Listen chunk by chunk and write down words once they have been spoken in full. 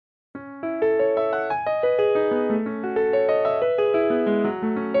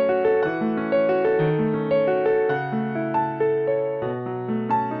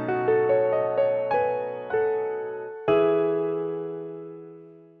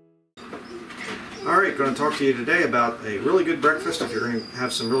Alright, going to talk to you today about a really good breakfast if you're going to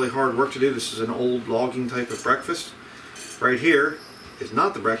have some really hard work to do. This is an old logging type of breakfast. Right here is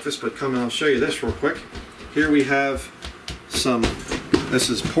not the breakfast, but come and I'll show you this real quick. Here we have this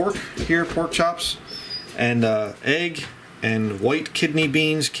is pork here, pork chops, and egg and white kidney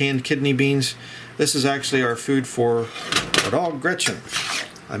beans, canned kidney beans. This is actually our food for our dog Gretchen.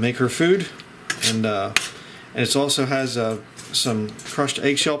 I make her food, and it also has some crushed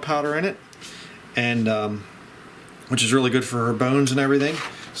eggshell powder in it, and which is really good for her bones and everything.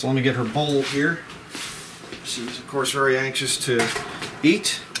 So let me get her bowl here. She's of course very anxious to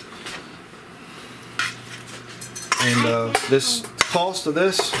eat. And this cost of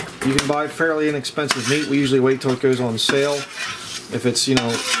this, you can buy fairly inexpensive meat. We usually wait till it goes on sale. If it's, you know,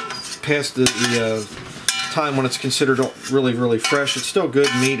 past the time when it's considered really fresh, it's still good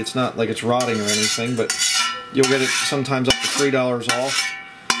meat. It's not like it's rotting or anything, but you'll get it sometimes up to $3 off.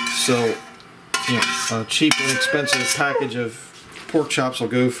 So, you know, a cheap and inexpensive package of pork chops will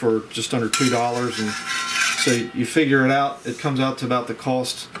go for just under $2, and so you figure it out, it comes out to about the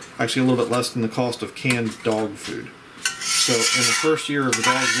cost, actually a little bit less than the cost of canned dog food. So in the first year of the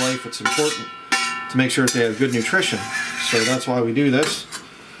dog's life, it's important to make sure that they have good nutrition. So that's why we do this.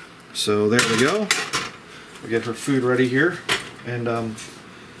 So there we go. We get her food ready here, and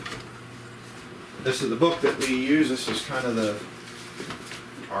this is the book that we use. This is kind of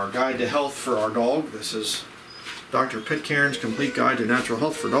our guide to health for our dog. This is Dr. Pitcairn's Complete Guide to Natural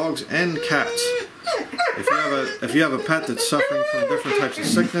Health for Dogs and Cats. If you have a pet that's suffering from different types of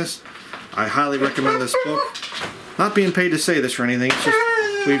sickness, I highly recommend this book. Not being paid to say this or anything, it's just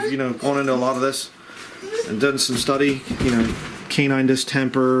we've gone into a lot of this and done some study, canine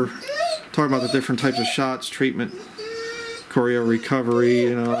distemper, talking about the different types of shots, treatment, choreo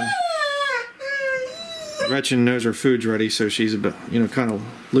recovery, Gretchen knows her food's ready, so she's a bit, kind of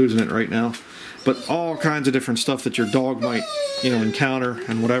losing it right now. But all kinds of different stuff that your dog might, encounter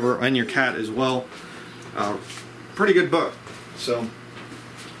and whatever, and your cat as well. Pretty good book. So,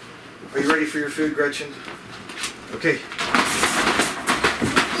 are you ready for your food, Gretchen? Okay. Come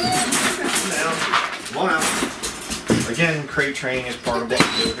down. Come on out. Again, crate training is part of what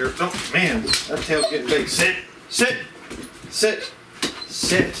we do here. Oh, man, that tail's getting big. Sit. Sit. Sit.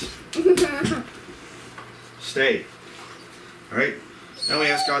 Sit. Stay. Alright. Now we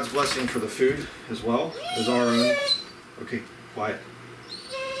ask God's blessing for the food as well as our own. Okay, quiet.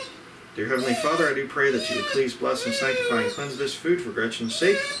 Dear Heavenly Father, I do pray that you would please bless and sanctify and cleanse this food for Gretchen's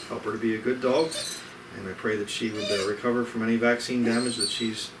sake. Help her to be a good dog. And I pray that she would recover from any vaccine damage that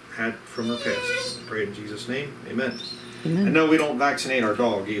she's had from her past. I pray in Jesus' name. Amen. Amen. And no, we don't vaccinate our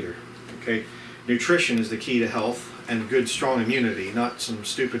dog either. Okay? Nutrition is the key to health and good, strong immunity, not some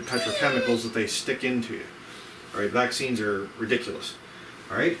stupid petrochemicals that they stick into you. Alright, vaccines are ridiculous.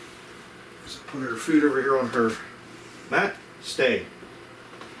 Alright? So put her food over here on her mat. Stay.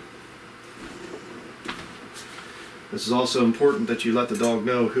 This is also important that you let the dog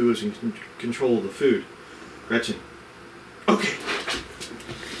know who is in control of the food. Gretchen. Okay.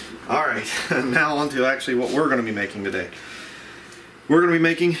 Alright, now on to actually what we're going to be making today. We're going to be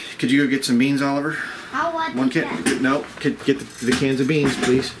making, could you go get some beans, Oliver? I want one can. No, get the cans of beans,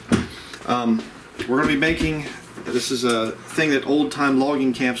 please. We're going to be making, this is a thing that old-time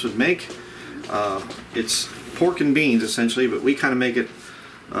logging camps would make. It's pork and beans, essentially, but we kind of make it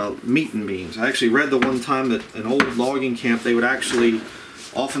meat and beans. I actually read the one time that an old logging camp, they would actually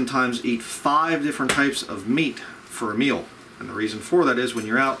oftentimes eat 5 different types of meat for a meal. And the reason for that is when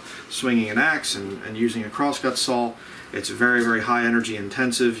you're out swinging an axe and using a crosscut saw, it's very high energy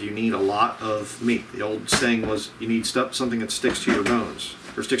intensive. You need a lot of meat. The old saying was you need something that sticks to your bones,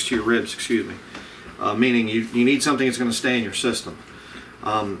 or sticks to your ribs, excuse me. Meaning you need something that's going to stay in your system.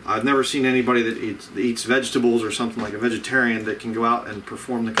 I've never seen anybody that eats vegetables or something like a vegetarian that can go out and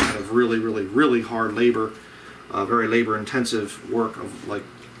perform the kind of really hard labor, very labor intensive work of like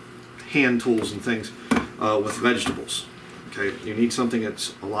hand tools and things with vegetables. Okay, you need something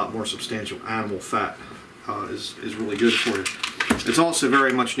that's a lot more substantial. Animal fat is really good for you. It's also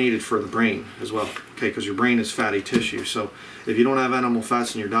very much needed for the brain as well. Okay, because your brain is fatty tissue. So if you don't have animal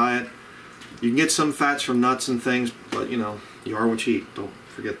fats in your diet, you can get some fats from nuts and things, but you are what you eat. Don't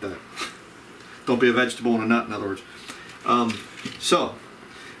forget that. Don't be a vegetable and a nut, in other words.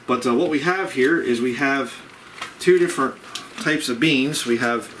 What we have here is we have 2 different types of beans. We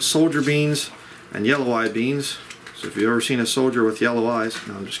have soldier beans and yellow-eyed beans. So if you've ever seen a soldier with yellow eyes,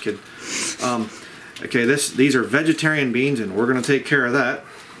 no, I'm just kidding. Okay, these are vegetarian beans, and we're going to take care of that.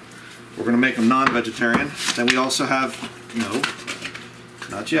 We're going to make them non-vegetarian. Then we also have, no,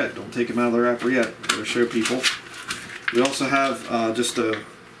 not yet. Don't take them out of the wrapper yet. Better show people. We also have just a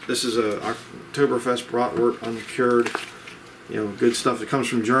This is a Oktoberfest bratwurst, uncured. Good stuff. It comes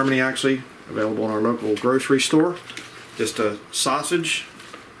from Germany, actually. Available in our local grocery store. Just a sausage,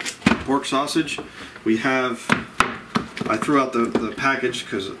 pork sausage. We have, I threw out the package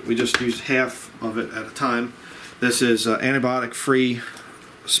because we just used half of it at a time. This is antibiotic-free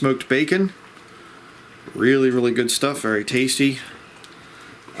smoked bacon. Really, really good stuff. Very tasty.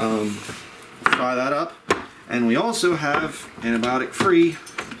 Fry that up. And we also have antibiotic-free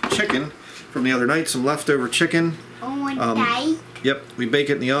chicken from the other night. Some leftover chicken. Yep, we bake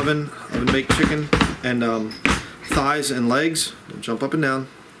it in the oven baked chicken, and thighs and legs. Don't jump up and down.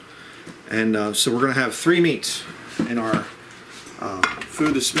 And so we're going to have 3 meats in our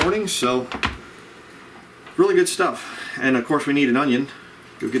food this morning. So really good stuff. And of course we need an onion.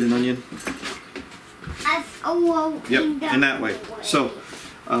 Go get an onion. Yep, in that way. So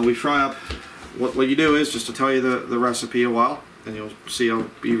we fry up. What you do is, just to tell you the recipe a while, and you'll see I'll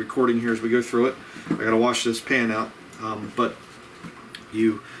be recording here as we go through it. I gotta wash this pan out. But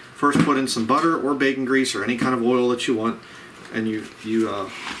you first put in some butter or bacon grease or any kind of oil that you want, and you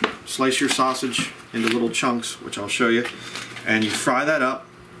slice your sausage into little chunks, which I'll show you, and you fry that up.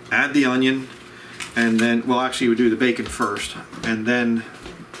 Add the onion, and then, well, actually you would do the bacon first, and then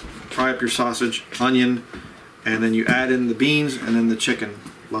fry up your sausage, onion, and then you add in the beans and then the chicken,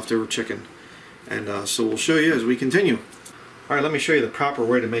 leftover chicken. And so we'll show you as we continue. All right, let me show you the proper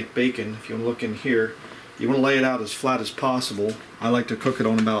way to make bacon. If you want to look in here, you want to lay it out as flat as possible. I like to cook it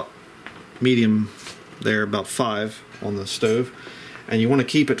on about medium there, about 5 on the stove. And you want to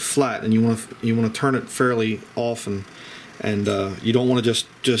keep it flat, and you want to turn it fairly often. And you don't want to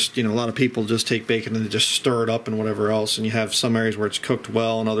just a lot of people just take bacon and just stir it up and whatever else, and you have some areas where it's cooked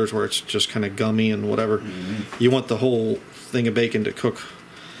well and others where it's just kind of gummy and whatever. Mm-hmm. You want the whole thing of bacon to cook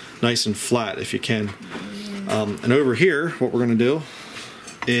nice and flat if you can. And over here, what we're going to do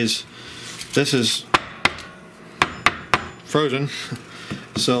is, this is frozen,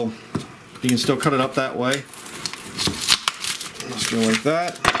 so you can still cut it up that way. Let's go like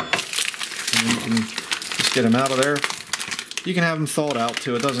that, and you can just get them out of there. You can have them thawed out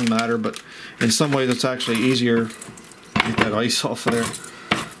too, it doesn't matter, but in some ways it's actually easier. Get that ice off of there.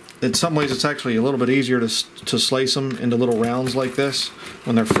 In some ways it's actually a little bit easier to slice them into little rounds like this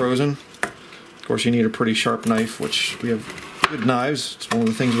when they're frozen. Of course, you need a pretty sharp knife, which we have good knives. It's one of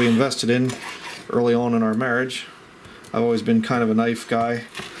the things we invested in early on in our marriage. I've always been kind of a knife guy,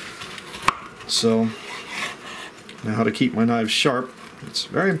 so now how to keep my knives sharp. It's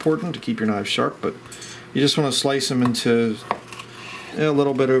very important to keep your knives sharp, but you just want to slice them into a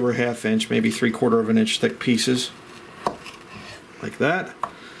little bit over 1/2 inch, maybe 3/4 of an inch thick pieces, like that.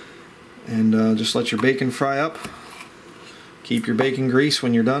 And just let your bacon fry up. Keep your bacon grease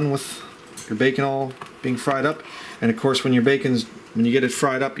when you're done with your bacon all being fried up. And of course, when you get it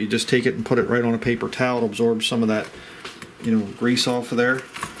fried up, you just take it and put it right on a paper towel to absorb some of that, grease off of there.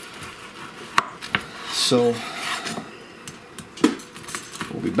 So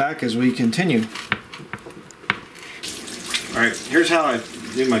we'll be back as we continue. Alright, here's how I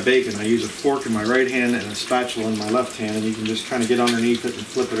do my bacon. I use a fork in my right hand and a spatula in my left hand, and you can just kind of get underneath it and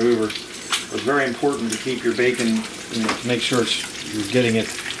flip it over. It's very important to keep your bacon, to make sure you're getting it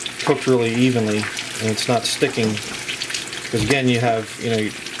cooked really evenly and it's not sticking. Because again, you're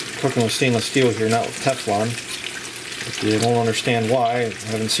cooking with stainless steel here, not with Teflon. If you don't understand why, I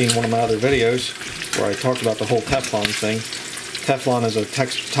haven't seen one of my other videos where I talked about the whole Teflon thing. Teflon is a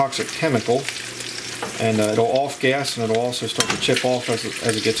toxic chemical, and it'll off-gas, and it'll also start to chip off as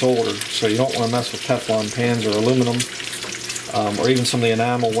it gets older. So you don't want to mess with Teflon pans or aluminum, or even some of the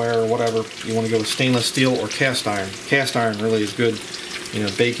enamelware or whatever. You want to go with stainless steel or cast iron. Cast iron really is good.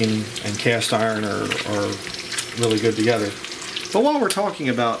 Baking and cast iron are really good together. But while we're talking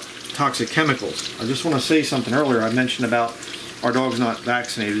about toxic chemicals, I just want to say something earlier. I mentioned about our dog's not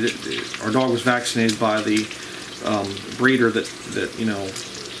vaccinated. Our dog was vaccinated by the breeder that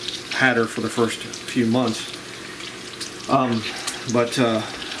had her for the first few months. But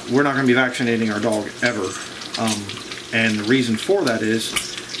we're not going to be vaccinating our dog ever. And the reason for that is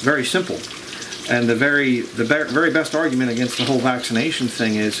very simple. And the very best argument against the whole vaccination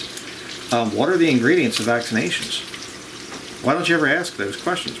thing is, what are the ingredients of vaccinations? Why don't you ever ask those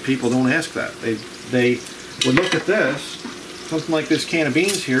questions? People don't ask that. They would look at this, something like this can of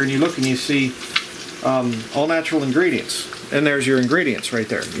beans here, and you look and you see all natural ingredients. And there's your ingredients right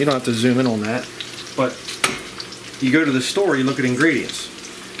there. You don't have to zoom in on that. But you go to the store, you look at ingredients.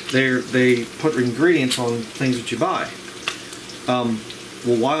 They put ingredients on things that you buy.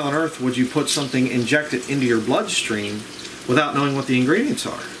 Well, why on earth would you put something injected into your bloodstream without knowing what the ingredients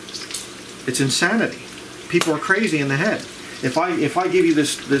are? It's insanity. People are crazy in the head. If I give you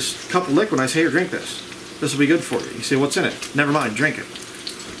this cup of liquid and I say, here, drink this. This will be good for you. You say, what's in it? Never mind, drink it.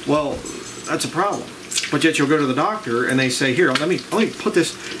 Well, that's a problem. But yet you'll go to the doctor and they say, here, let me put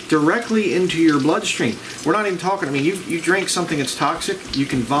this directly into your bloodstream. We're not even talking, I mean, you drink something that's toxic, you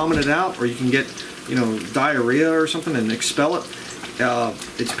can vomit it out, or you can get, you know, diarrhea or something and expel it.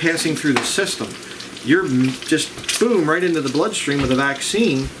 It's passing through the system. You're just, boom, right into the bloodstream with a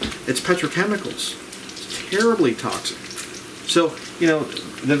vaccine. It's petrochemicals. It's terribly toxic. So, you know,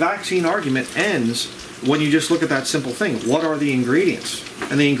 the vaccine argument ends when you just look at that simple thing. What are the ingredients?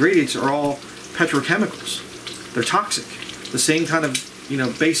 And the ingredients are all petrochemicals. They're toxic. The same kind of, you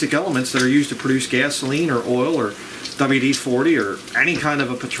know, basic elements that are used to produce gasoline or oil or WD-40 or any kind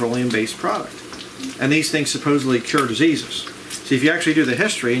of a petroleum-based product. And these things supposedly cure diseases. See, if you actually do the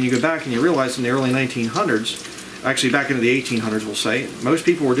history and you go back and you realize in the early 1900s, actually back into the 1800s we'll say, most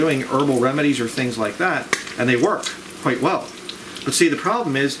people were doing herbal remedies or things like that, and they work quite well. But see, the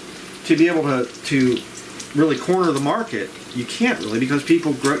problem is, to be able to really corner the market, you can't really, because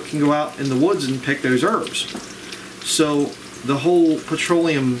people can go out in the woods and pick those herbs. So the whole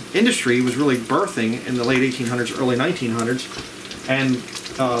petroleum industry was really birthing in the late 1800s, early 1900s, and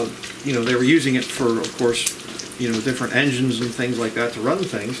you know, they were using it for, of course, you know, different engines and things like that to run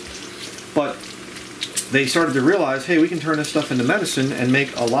things. But they started to realize, hey, we can turn this stuff into medicine and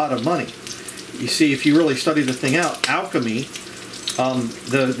make a lot of money. You see, if you really study the thing out, alchemy,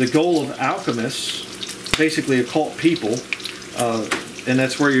 the goal of alchemists, basically occult people, and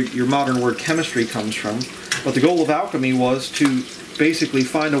that's where your modern word chemistry comes from. But the goal of alchemy was to basically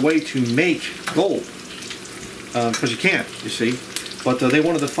find a way to make gold, because you can't, you see. But they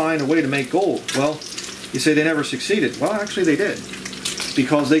wanted to find a way to make gold. Well, you say they never succeeded. Well, actually they did,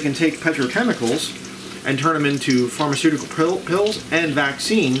 because they can take petrochemicals and turn them into pharmaceutical pills and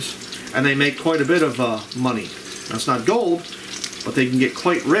vaccines, and they make quite a bit of money. Now, it's not gold, but they can get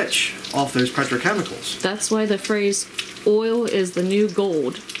quite rich off those petrochemicals. That's why the phrase oil is the new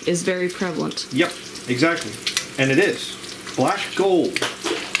gold is very prevalent. Yep, exactly. And it is. Black gold,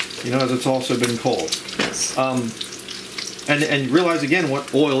 you know, as it's also been called. Yes. And realize again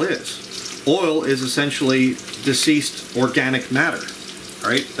what oil is. Oil is essentially deceased organic matter,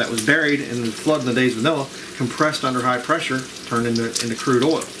 right? That was buried in the flood in the days of Noah, compressed under high pressure, turned into crude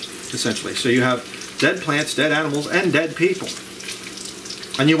oil, essentially. So you have dead plants, dead animals, and dead people.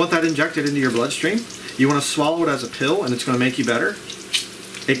 And you want that injected into your bloodstream? You want to swallow it as a pill and it's going to make you better?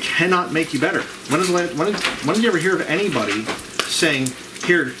 It cannot make you better. When did you ever hear of anybody saying,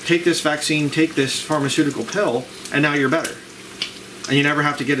 here, take this vaccine, take this pharmaceutical pill, and now you're better? And you never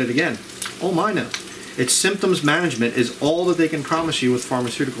have to get it again. Oh my, no. It's symptoms management is all that they can promise you with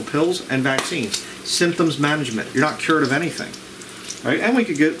pharmaceutical pills and vaccines. Symptoms management. You're not cured of anything. Right? And we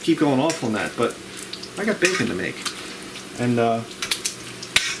could keep going off on that, but I got bacon to make. And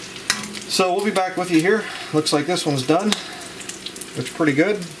so we'll be back with you here. Looks like this one's done. Looks pretty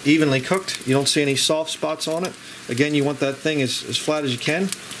good. Evenly cooked. You don't see any soft spots on it. Again, you want that thing as flat as you can.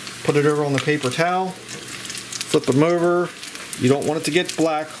 Put it over on the paper towel. Flip them over. You don't want it to get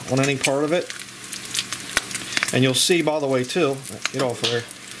black on any part of it. And you'll see, by the way, too, get off of there.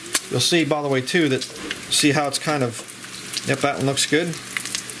 You'll see, by the way, too, that, see how it's kind of, yep, that one looks good.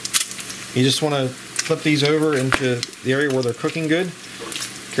 You just want to flip these over into the area where they're cooking good.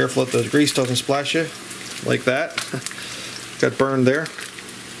 Careful that the grease doesn't splash you, like that. Got burned there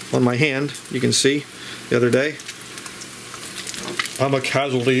on my hand, you can see, the other day. I'm a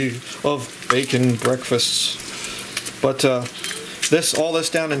casualty of bacon breakfasts. But all this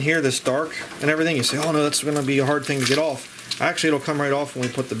down in here, this dark and everything, you say, oh no, that's going to be a hard thing to get off. Actually, it'll come right off when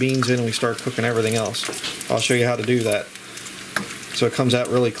we put the beans in and we start cooking everything else. I'll show you how to do that. So it comes out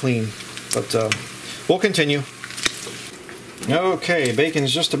really clean. But we'll continue. Okay,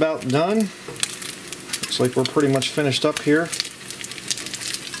 bacon's just about done. Looks like we're pretty much finished up here.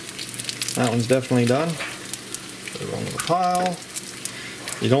 That one's definitely done. Put it on the pile.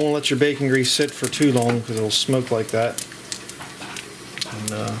 You don't want to let your bacon grease sit for too long because it'll smoke like that.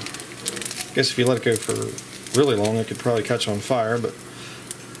 And I guess if you let it go for really long, it could probably catch on fire, but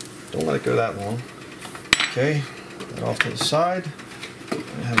don't let it go that long. Okay, put that off to the side.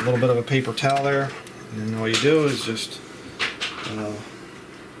 I have a little bit of a paper towel there, and then all you do is just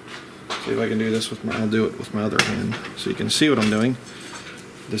see if I can do this with I'll do it with my other hand so you can see what I'm doing.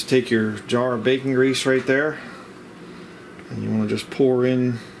 Just take your jar of bacon grease right there, and you want to just pour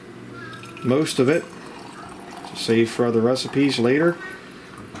in most of it to save for other recipes later.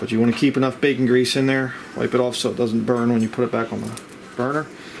 But you want to keep enough bacon grease in there. Wipe it off so it doesn't burn when you put it back on the burner.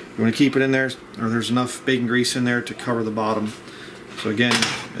 You want to keep it in there, or there's enough bacon grease in there to cover the bottom. So again,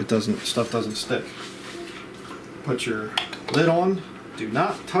 stuff doesn't stick. Put your Lid on. Do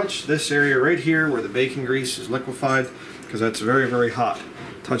not touch this area right here where the bacon grease is liquefied, because that's very, very hot.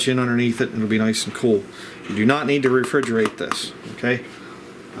 Touch in underneath it and it'll be nice and cool. You do not need to refrigerate this, okay?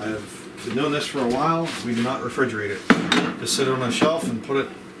 I've been doing this for a while. We do not refrigerate it. Just sit it on a shelf and put it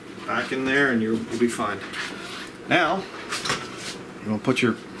back in there and you'll be fine. Now, you're going to put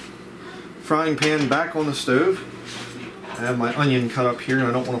your frying pan back on the stove. I have my onion cut up here and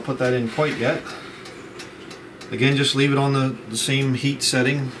I don't want to put that in quite yet. Again, just leave it on the same heat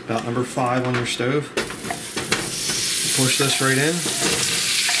setting, about number 5 on your stove. Push this right in,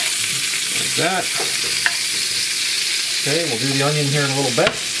 like that. Okay, we'll do the onion here in a little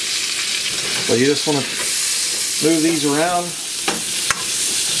bit. So you just want to move these around.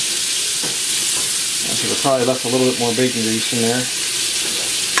 I should have probably left a little bit more bacon grease in there.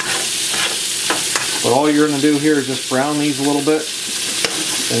 But all you're going to do here is just brown these a little bit.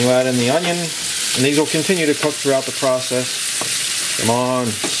 Then you add in the onion. And these will continue to cook throughout the process. Come on,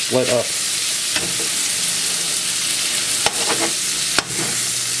 split up.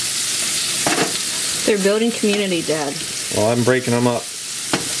 They're building community, Dad. Well, I'm breaking them up.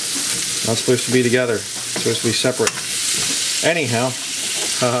 Not supposed to be together. Supposed to be separate. Anyhow,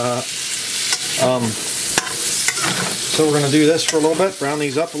 so we're going to do this for a little bit. Brown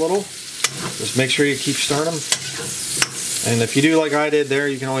these up a little. Just make sure you keep stirring them. And if you do like I did there,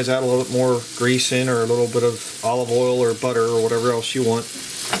 you can always add a little bit more grease in, or a little bit of olive oil or butter or whatever else you want.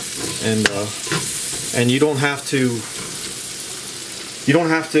 And you don't have to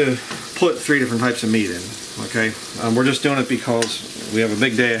put 3 different types of meat in. Okay, we're just doing it because we have a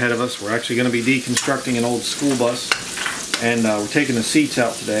big day ahead of us. We're actually going to be deconstructing an old school bus, and we're taking the seats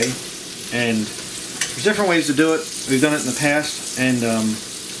out today. And there's different ways to do it. We've done it in the past, and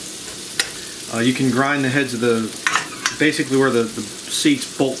you can grind the heads of the. Basically where the seats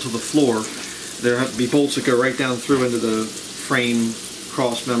bolt to the floor, there have to be bolts that go right down through into the frame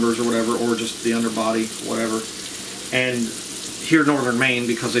cross members or whatever, or just the underbody, whatever. And here in northern Maine,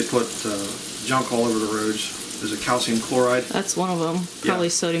 because they put junk all over the roads, there's a calcium chloride. That's one of them. Probably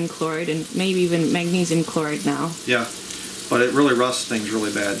sodium chloride and maybe even magnesium chloride now. Yeah, but it really rusts things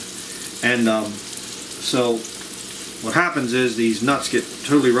really bad. And so what happens is these nuts get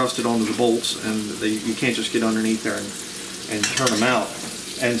totally rusted onto the bolts, and you can't just get underneath there and turn them out.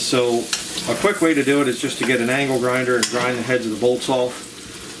 And so a quick way to do it is just to get an angle grinder and grind the heads of the bolts off.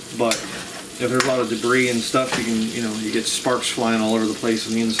 But if there's a lot of debris and stuff, you get sparks flying all over the place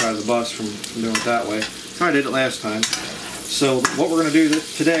on the inside of the bus from doing it that way. I did it last time. So what we're going to do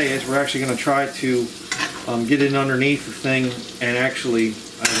today is we're actually going to try to get in underneath the thing and actually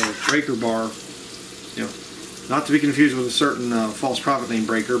have a breaker bar, not to be confused with a certain false prophet name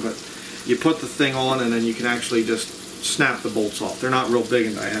breaker, but you put the thing on and then you can actually just snap the bolts off. They're not real big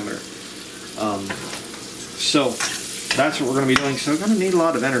in diameter. So that's what we're going to be doing. So we're going to need a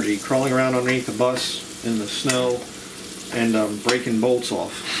lot of energy, crawling around underneath the bus in the snow and breaking bolts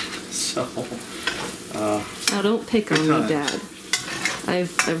off. So now don't pick on me, Dad.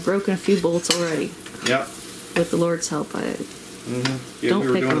 I've broken a few bolts already. Yep. With the Lord's help, Yeah, don't we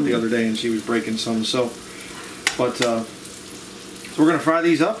were pick doing on it the me. other day and she was breaking some. So we're going to fry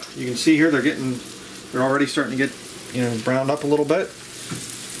these up. You can see here they're already starting to get browned up a little bit.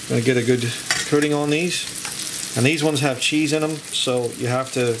 Going to get a good coating on these. And these ones have cheese in them, so you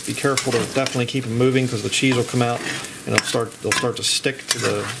have to be careful to definitely keep them moving, because the cheese will come out and they'll start to stick to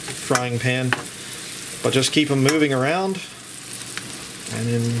the frying pan. But just keep them moving around, and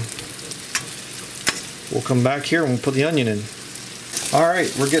then we'll come back here and we'll put the onion in.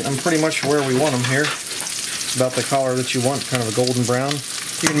 Alright, we're getting them pretty much where we want them here. It's about the color that you want, kind of a golden brown.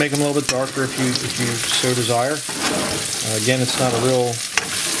 You can make them a little bit darker if you so desire. Again, it's not a real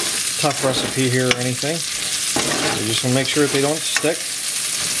tough recipe here or anything. You just want to make sure that they don't stick.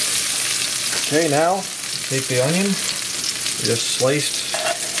 Okay, now take the onion, just sliced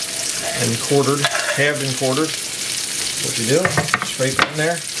and quartered, halved and quartered. What you do, scrape it in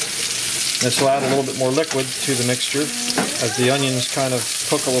there. This will add a little bit more liquid to the mixture as the onions kind of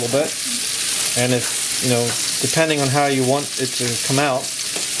cook a little bit. And if, depending on how you want it to come out,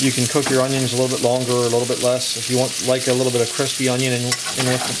 you can cook your onions a little bit longer or a little bit less. If you want like a little bit of crispy onion in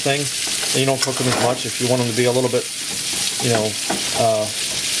with the thing, then you don't cook them as much. If you want them to be a little bit,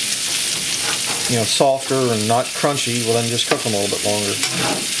 softer and not crunchy, well then just cook them a little bit longer.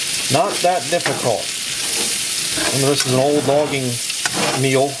 Not that difficult. Remember, this is an old logging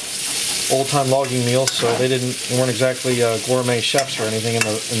meal, old-time logging meal, so they weren't exactly gourmet chefs or anything in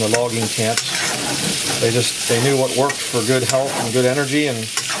the logging camps. They knew what worked for good health and good energy, and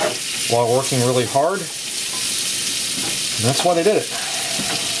while working really hard, and that's why they did it.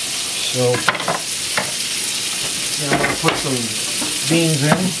 So now I'm going to put some beans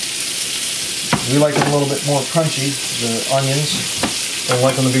in. We like them a little bit more crunchy, the onions. Don't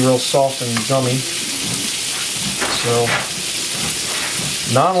like them to be real soft and gummy. So,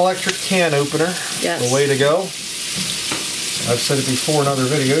 non-electric can opener, yes, the way to go. I've said it before in other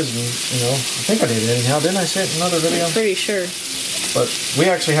videos, and I think I did anyhow. Didn't I say it in another video? I'm pretty sure. But we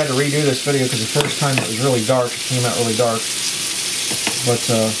actually had to redo this video because the first time it was really dark. It came out really dark. But,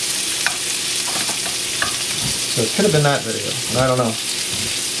 so it could have been that video. I don't know.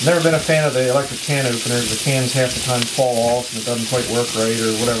 Never been a fan of the electric can openers. The cans half the time fall off and it doesn't quite work right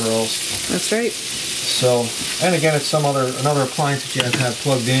or whatever else. That's right. So, and again, it's another appliance that you have to have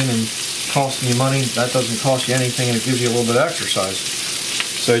plugged in and costing you money. That doesn't cost you anything and it gives you a little bit of exercise.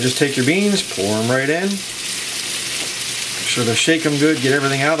 So you just take your beans, pour them right in. Make sure to shake them good, get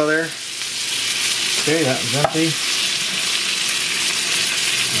everything out of there. Okay, that one's empty.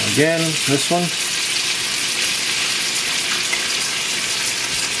 Again, this one.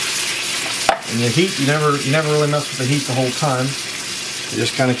 And the heat, you never really mess with the heat the whole time. You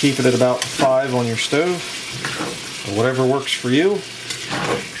just kind of keep it at about 5 on your stove, or whatever works for you.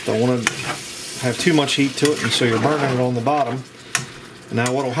 Don't want to have too much heat to it, and so you're burning it on the bottom. And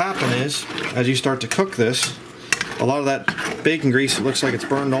now what will happen is, as you start to cook this, a lot of that bacon grease, it looks like it's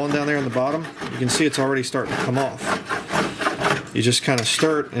burned on down there on the bottom. You can see it's already starting to come off. You just kind of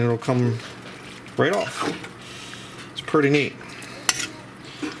stir it, and it'll come right off. It's pretty neat.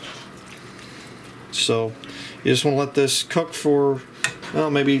 So you just want to let this cook for,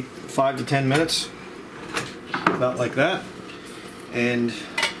 well, maybe 5 to 10 minutes, about like that. And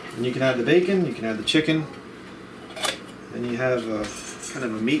you can add the bacon, you can add the chicken, and you have kind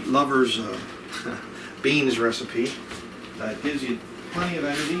of a meat lover's beans recipe that gives you plenty of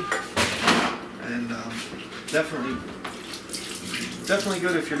energy, and definitely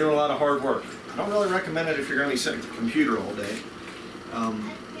good if you're doing a lot of hard work. I don't really recommend it if you're going to be sitting at the computer all day.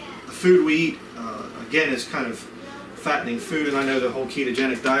 The food we eat, again, is kind of fattening food, and I know the whole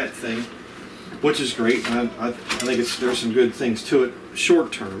ketogenic diet thing, which is great. I think there's some good things to it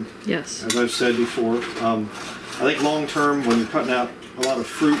short term. Yes. As I've said before, I think long term, when you're cutting out a lot of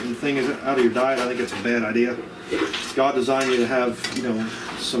fruit and things out of your diet, I think it's a bad idea. God designed you to have,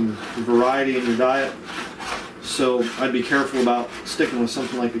 some variety in your diet, so I'd be careful about sticking with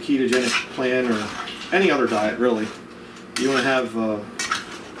something like the ketogenic plan or any other diet, really. You want to have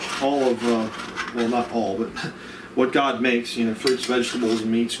all of, well, not all, but what God makes, fruits, vegetables,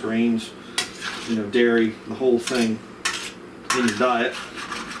 and meats, grains, dairy, the whole thing in your diet.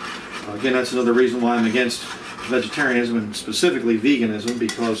 Again, that's another reason why I'm against vegetarianism and specifically veganism,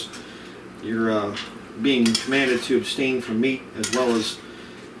 because you're being commanded to abstain from meat as well as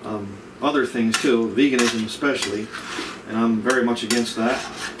other things too, veganism especially, and I'm very much against that,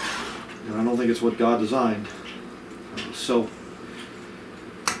 and I don't think it's what God designed.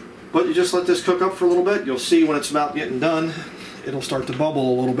 But you just let this cook up for a little bit. You'll see when it's about getting done, it'll start to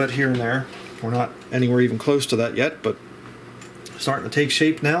bubble a little bit here and there. We're not anywhere even close to that yet, but starting to take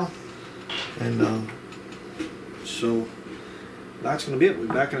shape now. And so that's going to be it. We'll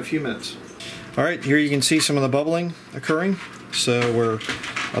be back in a few minutes. Alright, here you can see some of the bubbling occurring. So we're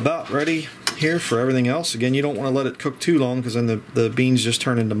about ready here for everything else. Again, you don't want to let it cook too long because then the beans just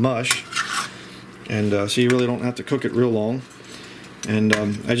turn into mush. And so you really don't have to cook it real long. And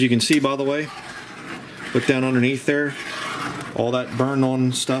as you can see, by the way, look down underneath there, all that burned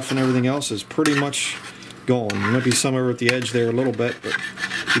on stuff and everything else is pretty much gone. There might be some over at the edge there a little bit, but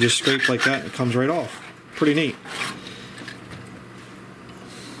you just scrape like that and it comes right off. Pretty neat.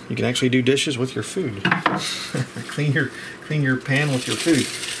 You can actually do dishes with your food. clean your pan with your food.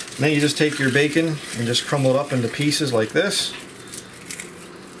 And then you just take your bacon and just crumble it up into pieces like this.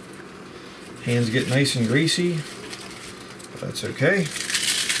 Hands get nice and greasy. That's okay.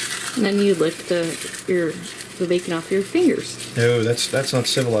 And then you lick the bacon off your fingers. No, that's not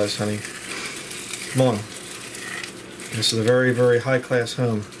civilized, honey. Come on. This is a very, very high class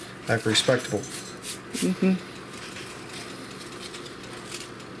home. Act respectable. Mm-hmm.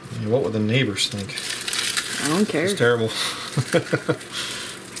 What would the neighbors think? I don't care. It's terrible.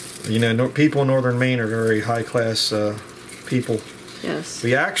 People in northern Maine are very high class people. Yes.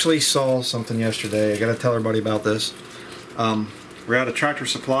 We actually saw something yesterday. I got to tell everybody about this. We're at a Tractor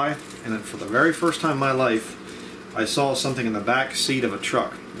Supply, and for the very first time in my life, I saw something in the back seat of a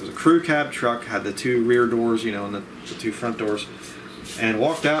truck. It was a crew cab truck, had the 2 rear doors, and the 2 front doors. And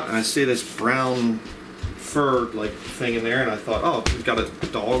walked out, and I see this brown fur like thing in there, and I thought, oh, we've got a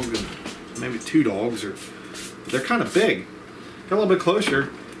dog, and maybe 2 dogs, or they're kind of big. Got a little bit closer.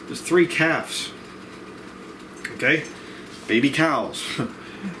 There's 3 calves. Okay, baby cows.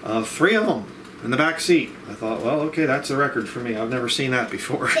 3 of them. in the back seat. I thought, well, okay, that's a record for me. I've never seen that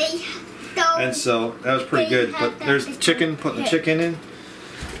before. And so that was pretty good. But there's the chicken, putting the chicken in.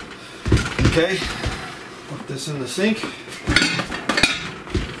 Okay, put this in the sink.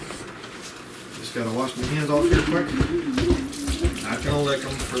 Just gotta wash my hands off here quick. Not gonna lick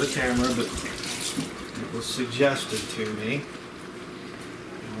them for the camera, but it was suggested to me.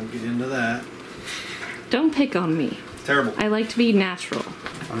 We'll get into that. Don't pick on me. Terrible. I like to be natural.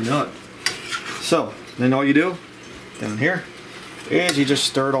 I know it. So, then all you do down here is you just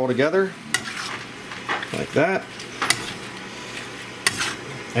stir it all together like that.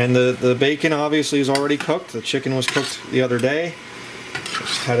 And the bacon obviously is already cooked. The chicken was cooked the other day.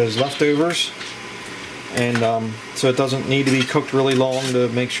 Just had his leftovers. And so it doesn't need to be cooked really long to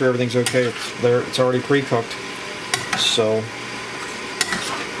make sure everything's okay. It's there. It's already pre-cooked. So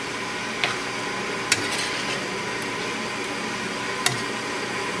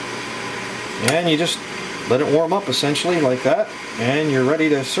and you just let it warm up essentially like that, and you're ready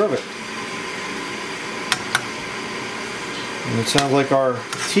to serve it. And it sounds like our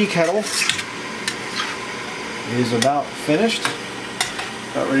tea kettle is about finished.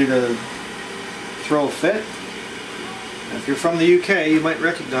 About ready to throw a fit. And if you're from the UK, you might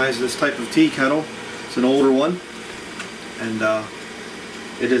recognize this type of tea kettle. It's an older one, and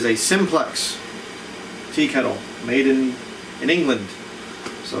it is a simplex tea kettle made in England.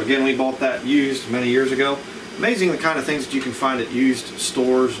 So again, we bought that used many years ago. Amazing the kind of things that you can find at used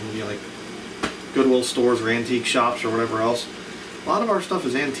stores and like Goodwill stores or antique shops or whatever else. A lot of our stuff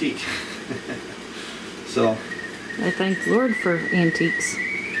is antique. So I thank the Lord for antiques.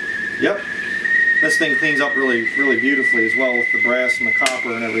 Yep. This thing cleans up really beautifully as well with the brass and the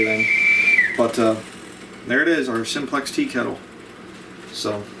copper and everything. But there it is, our simplex tea kettle.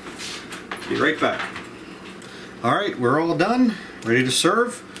 So be right back. Alright, we're all done. Ready to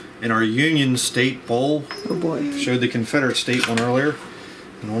serve in our Union State bowl. Oh boy. Showed the Confederate State one earlier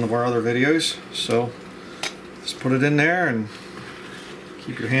in one of our other videos. So just put it in there and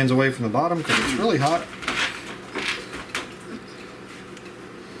keep your hands away from the bottom because it's really hot.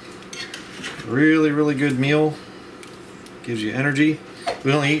 Really good meal. Gives you energy.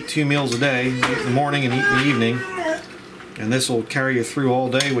 We only eat 2 meals a day. Eat in the morning and eat in the evening. And this will carry you through all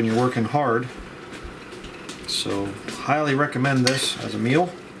day when you're working hard. So highly recommend this as a meal.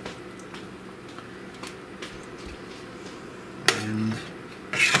 And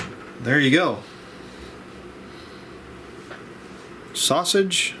there you go.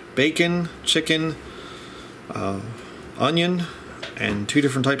 Sausage, bacon, chicken, onion, and 2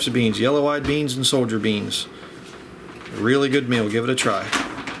 different types of beans, yellow-eyed beans and soldier beans. A really good meal. Give it a try.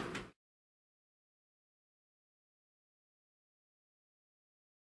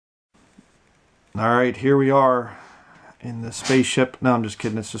 Alright, here we are in the spaceship. No, I'm just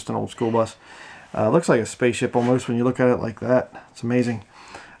kidding. It's just an old school bus. Looks like a spaceship almost when you look at it like that. It's amazing.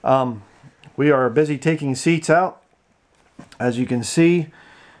 We are busy taking seats out. As you can see,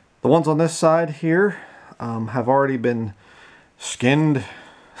 the ones on this side here have already been skinned.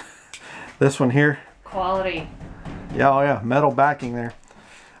 This one here. Quality. Yeah, oh yeah, metal backing there.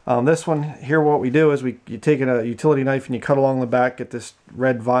 This one here, what we do is you take a utility knife and you cut along the back, get this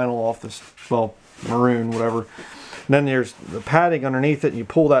red vinyl off this, well, maroon, whatever. And then there's the padding underneath it, and you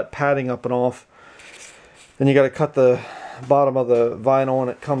pull that padding up and off. Then you got to cut the bottom of the vinyl and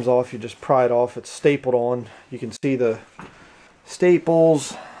it comes off. You just pry it off. It's stapled on. You can see the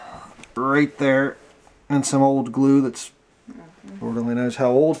staples right there and some old glue that's Lord only knows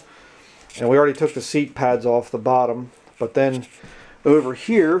how old. And we already took the seat pads off the bottom, but then over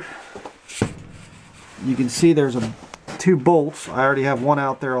here you can see there's 2 bolts. I already have one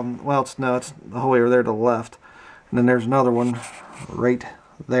out there on, well, it's the whole way over there to the left, and then there's another one right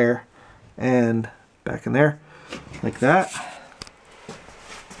there and back in there like that.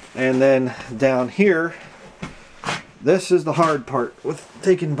 And then down here, this is the hard part with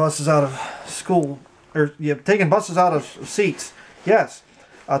taking buses out of school, or yeah, taking buses out of seats. Yes,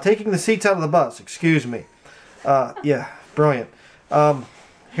 taking the seats out of the bus, excuse me. Yeah, brilliant.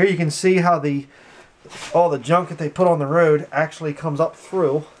 Here you can see how all the junk that they put on the road actually comes up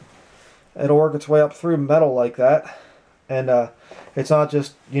through. It'll work its way up through metal like that. And it's not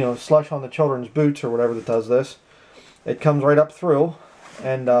just, you know, slush on the children's boots or whatever that does this. It comes right up through,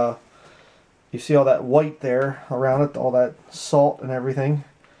 and you see all that white there around it, all that salt and everything.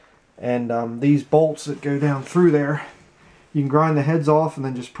 And these bolts that go down through there, you can grind the heads off and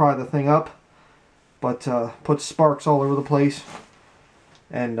then just pry the thing up, but puts sparks all over the place.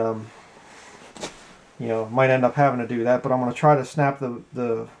 And you know, might end up having to do that, but I'm going to try to snap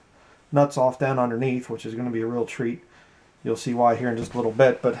the nuts off down underneath, which is going to be a real treat. You'll see why here in just a little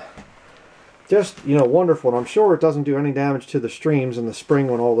bit. But just, you know, wonderful. And I'm sure it doesn't do any damage to the streams in the spring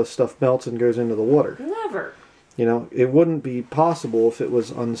when all this stuff melts and goes into the water. Never. You know, it wouldn't be possible if it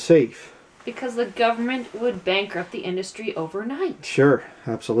was unsafe. Because the government would bankrupt the industry overnight. Sure,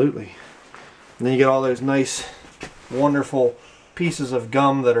 absolutely. And then you get all those nice, wonderful pieces of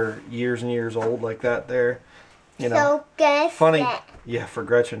gum that are years and years old, like that there. You know, so funny. Yeah, for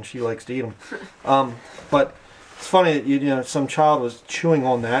Gretchen, she likes to eat them. But it's funny that you know some child was chewing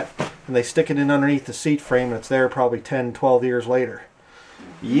on that, and they stick it in underneath the seat frame, and it's there probably 10, 12 years later.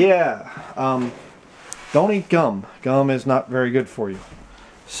 Yeah. Don't eat gum. Gum is not very good for you.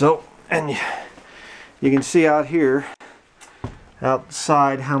 So, and you can see out here,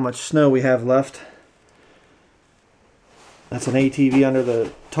 outside, how much snow we have left. That's an ATV under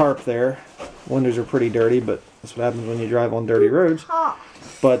the tarp there. Windows are pretty dirty, but that's what happens when you drive on dirty roads.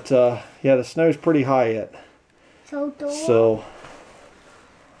 But, yeah, the snow's pretty high yet. So,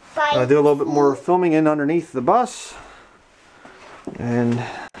 I'll do a little bit more filming in underneath the bus. And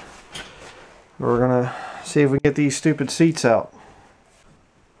we're gonna see if we can get these stupid seats out.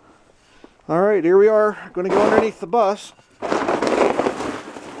 Alright, here we are. Gonna go underneath the bus.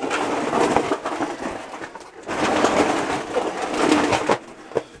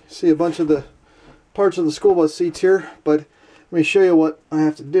 See a bunch of the parts of the school bus seats here, but let me show you what I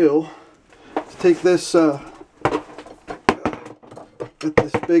have to do to take this got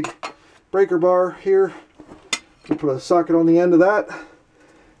this big breaker bar here. You put a socket on the end of that,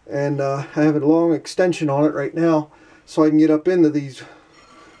 and I have a long extension on it right now so I can get up into these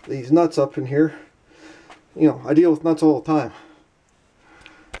nuts up in here. You know, I deal with nuts all the time.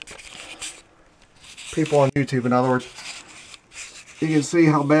 People on YouTube, in other words. You can see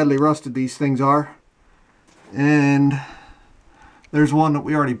how badly rusted these things are. And there's one that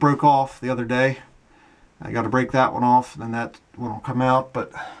we already broke off the other day. I got to break that one off, and then that one will come out.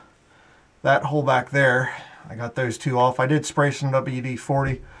 But that hole back there, I got those two off. I did spray some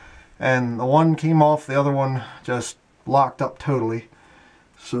WD-40, and the one came off, the other one just locked up totally.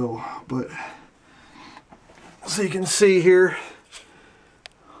 So, but, so you can see here,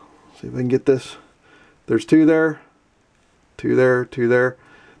 see if I can get this. There's two there, two there, two there.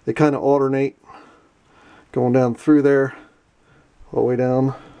 They kind of alternate, going down through there, all the way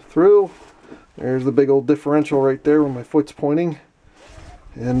down through. There's the big old differential right there where my foot's pointing.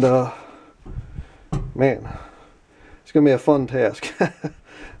 And, man, it's going to be a fun task.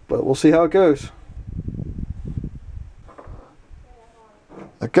 But we'll see how it goes.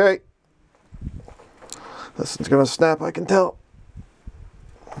 Okay. This is going to snap, I can tell.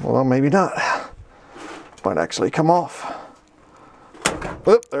 Well, maybe not. Might actually come off.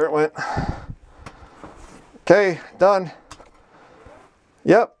 Oop, there it went. Okay, done.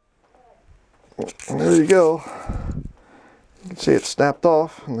 Yep. There you go. You can see it snapped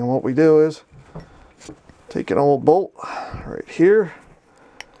off. And then what we do is take an old bolt right here,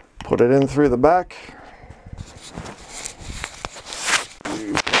 put it in through the back.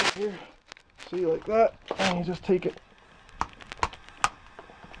 Here, see, like that, and you just take it,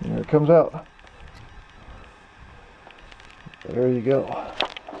 and there it comes out. There you go.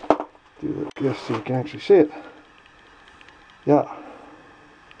 Do this so you can actually see it. Yeah.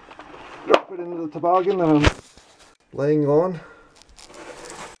 Drop it into the toboggan that I'm laying on,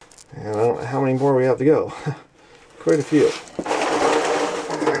 and I don't know how many more we have to go. Quite a few.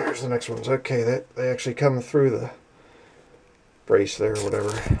 There's the next ones. Okay, they actually come through the brace there or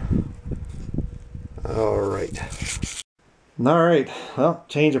whatever. Alright, well,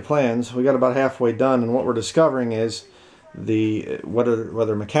 change of plans. We got about halfway done, and what we're discovering is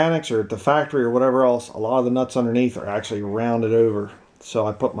whether mechanics or at the factory or whatever else, a lot of the nuts underneath are actually rounded over. So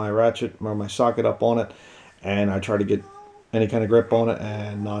I put my ratchet or my socket up on it, and I try to get any kind of grip on it,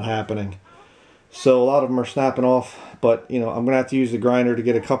 and not happening. So a lot of them are snapping off, but you know, I'm gonna have to use the grinder to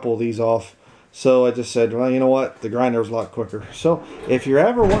get a couple of these off. So I just said, well, you know what, the grinder is a lot quicker. So if you're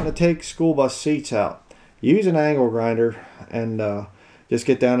ever wanting to take school bus seats out, use an angle grinder, and just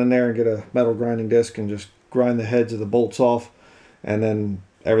get down in there and get a metal grinding disc and just grind the heads of the bolts off, and then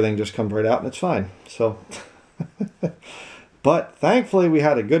everything just comes right out and it's fine. So but thankfully we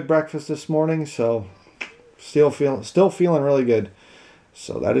had a good breakfast this morning, so still feeling really good.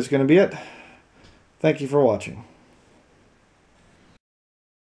 So that is going to be it. Thank you for watching.